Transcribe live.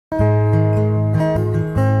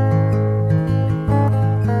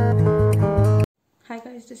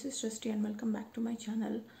guys, this is Srishti and welcome back to my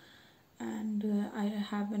channel. And I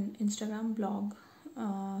have an Instagram blog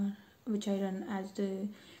which I run as the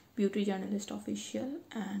Beauty Journalist Official,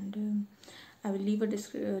 and I will leave a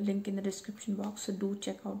link in the description box, so do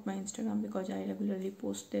check out my Instagram because I regularly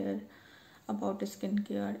post there about the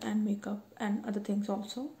skincare and makeup and other things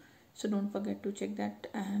also. So don't forget to check that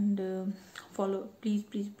and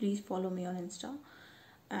please follow me on Insta.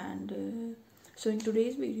 And so in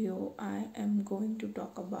today's video I am going to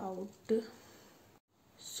talk about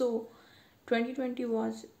 2020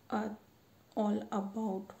 was all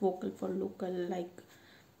about vocal for local. Like,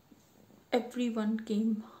 everyone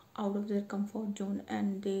came out of their comfort zone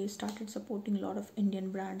and they started supporting a lot of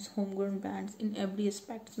Indian brands, homegrown brands in every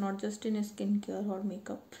aspect, not just in skincare or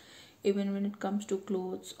makeup, even when it comes to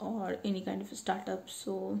clothes or any kind of startups.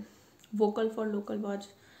 So vocal for local was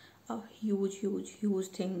a huge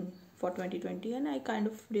thing for 2020, and I kind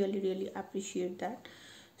of really appreciate that.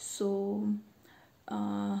 So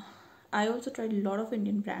I also tried a lot of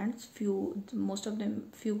Indian brands. Few of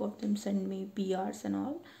them send me PRs and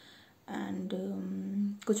all, and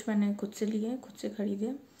कुछ मैंने खुद से लिए, खुद से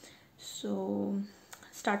खरीदे. So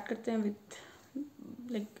start करते हैं with,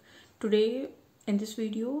 like, today in this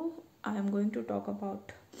video I am going to talk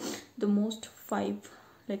about the most 5,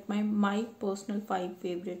 like my personal 5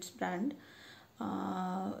 favorites brand.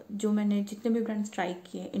 जो मैंने जितने भी ब्रांड्स ट्राई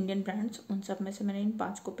किए इंडियन ब्रांड्स, उन सब में से मैंने इन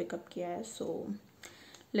 5 को पिकअप किया है. सो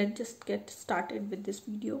let's just get started with this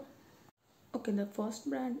video. Okay, the first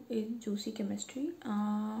brand is Juicy Chemistry.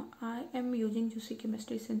 I am using Juicy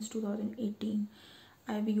Chemistry since 2018.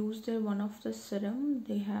 I've used one of the serum.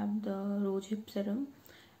 They have the rose hip serum,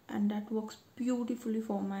 and that works beautifully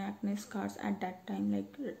for my acne scars at that time.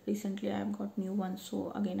 Like, recently I have got new ones,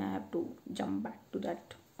 so again I have to jump back to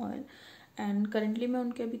that oil. And currently मैं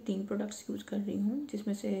उनके अभी 3 products use कर रही हूँ,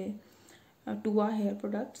 जिसमें से 2 are hair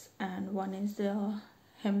products and 1 is the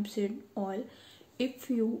hemp seed oil. If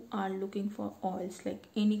you are looking for oils, like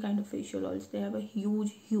any kind of facial oils, they have a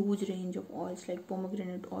huge range of oils like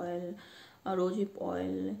pomegranate oil, rose hip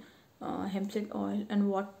oil, hemp seed oil and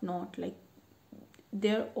what not. Like,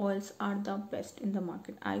 their oils are the best in the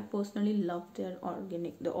market. I personally love their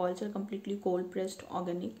organic. The oils are completely cold pressed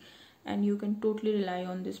organic, and you can totally rely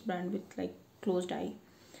on this brand with like closed eye.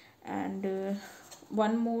 And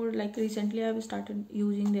one more, like, recently I've started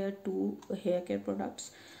using their 2 hair care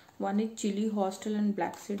products. One is chili hostel and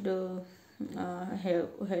black seed hair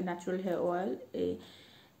natural hair oil.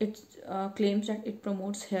 It claims that it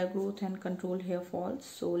promotes hair growth and control hair falls.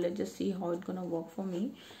 So let's just see how it's gonna work for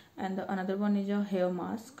me. And the another one is a hair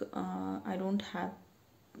mask. I don't have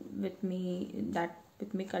with me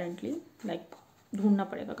currently. Like, ढूंढना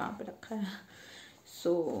पड़ेगा कहाँ पे रखा है.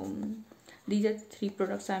 So these are 3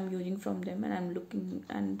 products I'm using from them, and I'm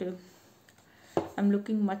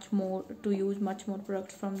looking much more to use much more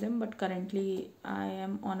products from them. But currently I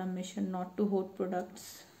am on a mission not to hoard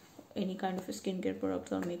products, any kind of skincare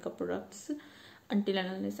products or makeup products, until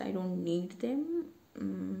and unless I don't need them.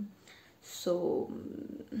 So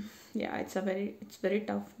yeah, it's very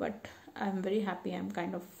tough, but I'm very happy I'm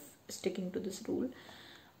kind of sticking to this rule.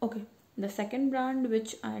 Okay, the second brand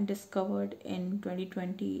which I discovered in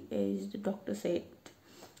 2020 is the Dr. Said.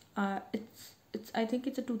 I think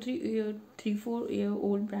it's a 3-4 year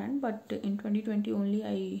old brand, but in 2020 only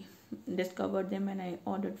I discovered them and I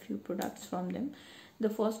ordered few products from them. The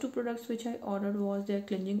first 2 products which I ordered was their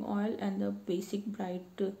cleansing oil and the basic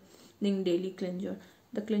brightening daily cleanser.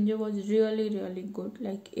 The cleanser was really good.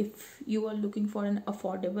 Like, if you are looking for an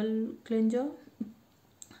affordable cleanser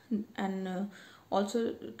and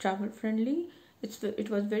also travel friendly, it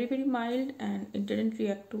was very mild and it didn't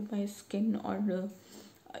react to my skin or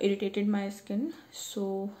irritated my skin.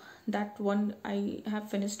 So that one, I have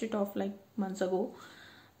finished it off like months ago,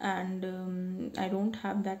 and I don't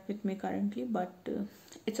have that with me currently, but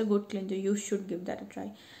it's a good cleanser. You should give that a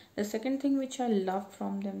try. The second thing which I love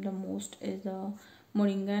from them the most is the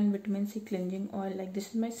Moringa and Vitamin C cleansing oil. Like, this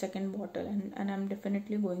is my second bottle, and I'm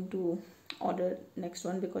definitely going to order next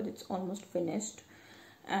one because it's almost finished.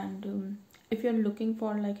 And if you're looking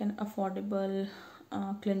for like an affordable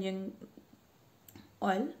cleansing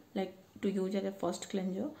oil, like to use as a first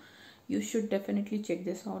cleanser, you should definitely check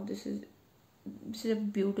this out. This is a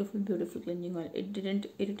beautiful cleansing oil. It didn't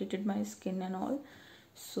irritated my skin and all.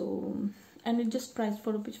 So, and it just priced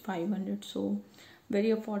for ₹500, so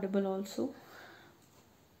very affordable also.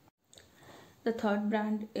 The third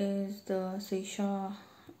brand is the Seisha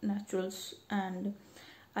Naturals, and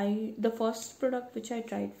the first product which I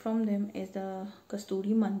tried from them is the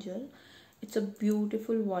Kasturi Manjal. It's a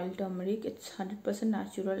beautiful wild turmeric. It's 100%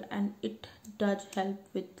 natural, and it does help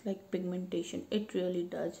with like pigmentation. It really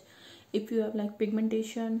does. If you have like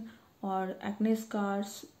pigmentation or acne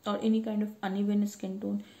scars or any kind of uneven skin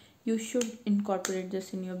tone, you should incorporate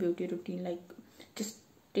this in your beauty routine. Like, just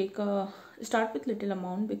take a start with little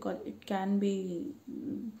amount, because it can be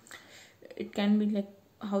like,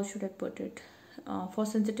 how should I put it, for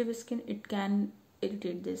sensitive skin it can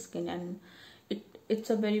irritate the skin, and it's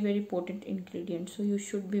a very very potent ingredient, so you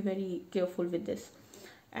should be very careful with this.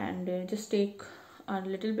 And just take a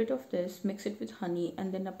little bit of this, mix it with honey,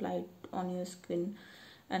 and then apply it on your skin.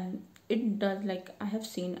 And it does, like, I have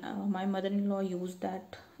seen my mother-in-law use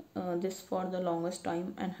that this for the longest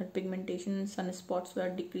time, and her pigmentation and sunspots were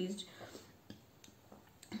decreased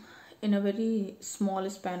in a very small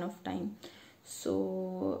span of time.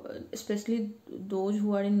 So especially those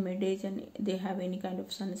who are in mid age and they have any kind of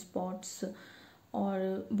sunspots,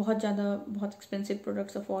 और बहुत ज़्यादा बहुत expensive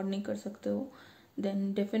products afford नहीं कर सकते हो,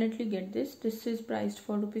 then definitely get this is priced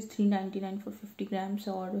for ₹399 for 50 grams,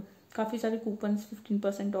 और काफ़ी सारे कूपन्स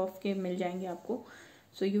 15% ऑफ के मिल जाएंगे आपको.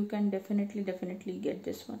 So you can definitely get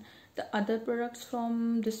this one. The other products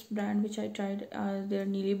from this brand which I tried are their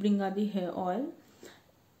Neeli Bringadi hair oil.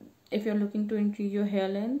 If you're looking to increase your hair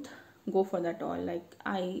length, go for that oil. Like,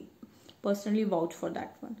 I personally vouch for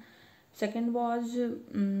that one. Second was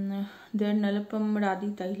their Nalapam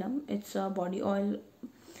Radhi Tailam. It's a body oil,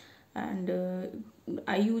 and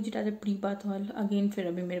I use it as a pre-bath oil. Again, फिर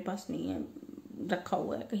अभी मेरे पास नहीं है, रखा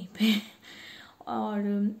हुआ है कहीं पे.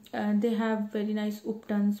 और they have very nice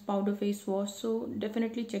Upton's powder face wash, so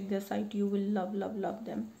definitely check their site. You will love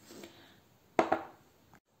them.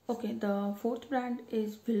 Okay, the fourth brand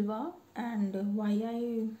is Bilwa, and why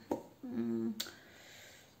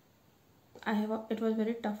it was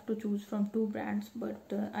very tough to choose from two brands,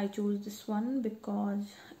 but I chose this one because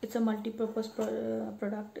it's a multi-purpose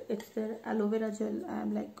product. It's their aloe vera gel.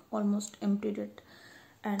 I'm like almost emptied it,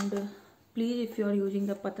 and please, if you are using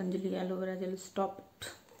the Patanjali aloe vera gel, stop it.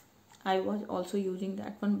 I was also using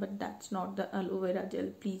that one, but that's not the aloe vera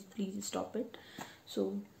gel. Please stop it.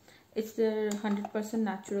 So it's their 100%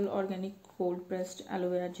 natural organic cold pressed aloe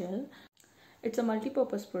vera gel. It's a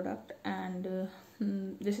multi-purpose product, and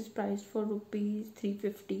this is priced for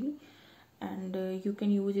 ₹350, and you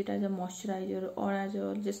can use it as a moisturizer, or as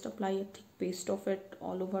a just apply a thick paste of it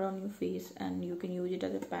all over on your face, and you can use it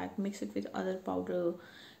as a pack, mix it with other powder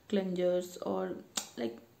cleansers, or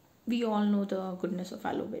like, we all know the goodness of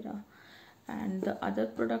aloe vera. And the other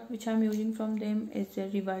product which I'm using from them is their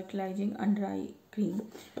revitalizing under eye cream.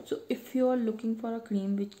 So if you are looking for a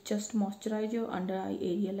cream which just moisturize your under eye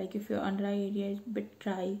area, like if your under eye area is a bit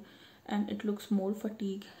dry and it looks more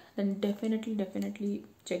fatigue, then definitely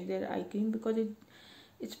check their eye cream, because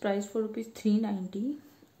it's priced for ₹390,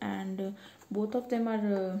 and both of them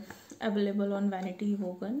are available on Vanity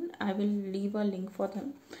Hogan. I will leave a link for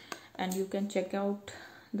them, and you can check out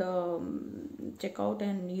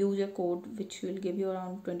and use a code which will give you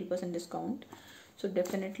around 20% discount. So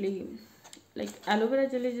definitely, like, aloe vera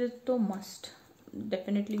gel is just a must.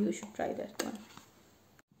 Definitely you should try that one.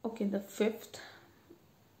 Okay, the fifth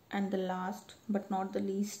and the last but not the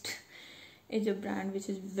least is a brand which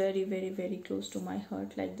is very close to my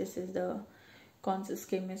heart. Like, this is the Conscious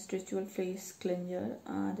Chemist Ritual Face Cleanser.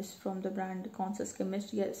 This is from the brand Conscious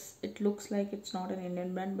Chemist. Yes, it looks like it's not an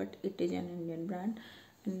Indian brand, but it is an Indian brand.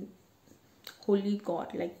 And holy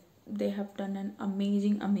god, like, they have done an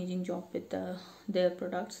amazing job with their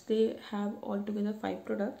products. They have altogether 5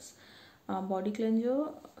 products: body cleanser,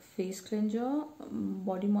 face cleanser,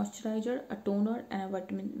 body moisturizer, a toner, and a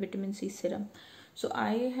vitamin C serum. So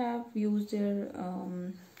I have used their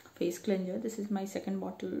face cleanser. This is my second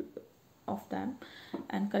bottle of them,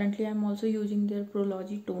 and currently I'm also using their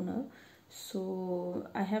Prology toner. So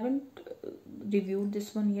I haven't reviewed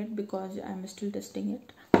this one yet because I'm still testing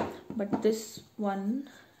it, but this one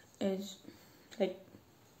is like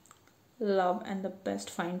love and the best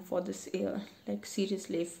find for this year. Like,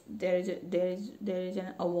 seriously, if there is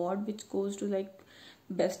an award which goes to like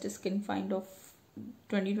best skin find of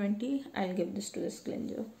 2020, I'll give this to this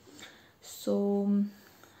cleanser. So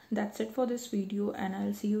that's it for this video, and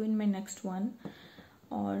I'll see you in my next one.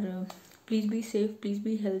 Or please be safe, please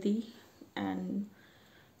be healthy, and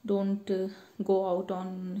don't go out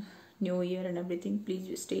on New Year and everything.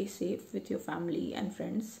 Please stay safe with your family and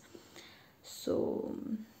friends. So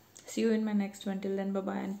see you in my next one. Till then, bye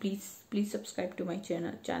bye, and please subscribe to my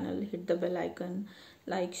channel, hit the bell icon,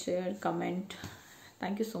 like, share, comment.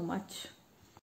 Thank you so much.